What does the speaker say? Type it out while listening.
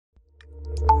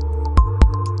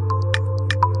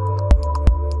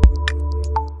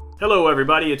Hello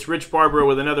everybody, it's Rich Barbara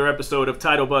with another episode of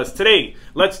TitleBUZZ. Today,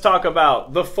 let's talk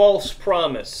about the false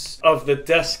promise of the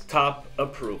desktop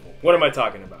approval. What am I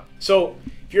talking about? So,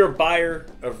 if you're a buyer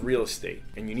of real estate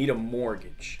and you need a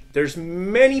mortgage, there's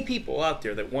many people out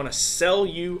there that want to sell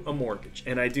you a mortgage,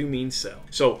 and I do mean sell.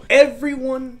 So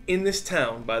everyone in this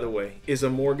town, by the way, is a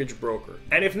mortgage broker.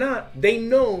 And if not, they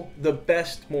know the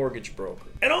best mortgage broker.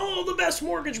 And all the best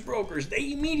mortgage brokers,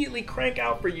 they immediately crank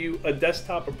out for you a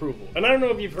desktop approval. And I don't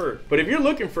know if you've heard, but if you're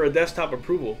looking for a desktop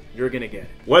approval, you're gonna get it.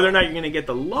 Whether or not you're gonna get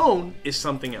the loan is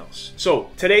something else. So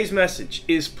today's message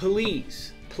is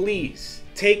please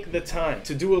take the time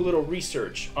to do a little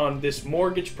research on this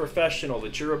mortgage professional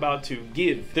that you're about to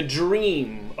give the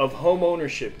dream of home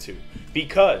ownership to,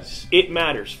 because it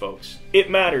matters, folks. It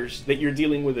matters that you're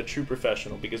dealing with a true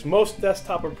professional, because most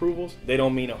desktop approvals, they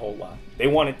don't mean a whole lot. They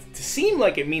want it to seem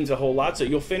like it means a whole lot, so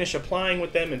you'll finish applying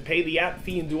with them and pay the app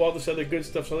fee and do all this other good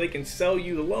stuff so they can sell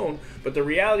you the loan. But the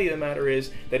reality of the matter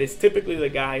is that it's typically the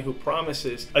guy who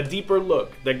promises a deeper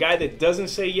look. The guy that doesn't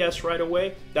say yes right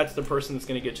away, that's the person that's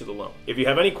going to get you the loan. If you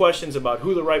have any questions about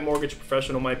who the right mortgage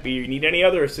professional might be, or you need any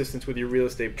other assistance with your real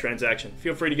estate transaction,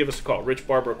 feel free to give us a call. Rich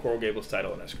Barbara, Gables,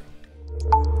 Title and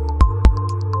Escrow.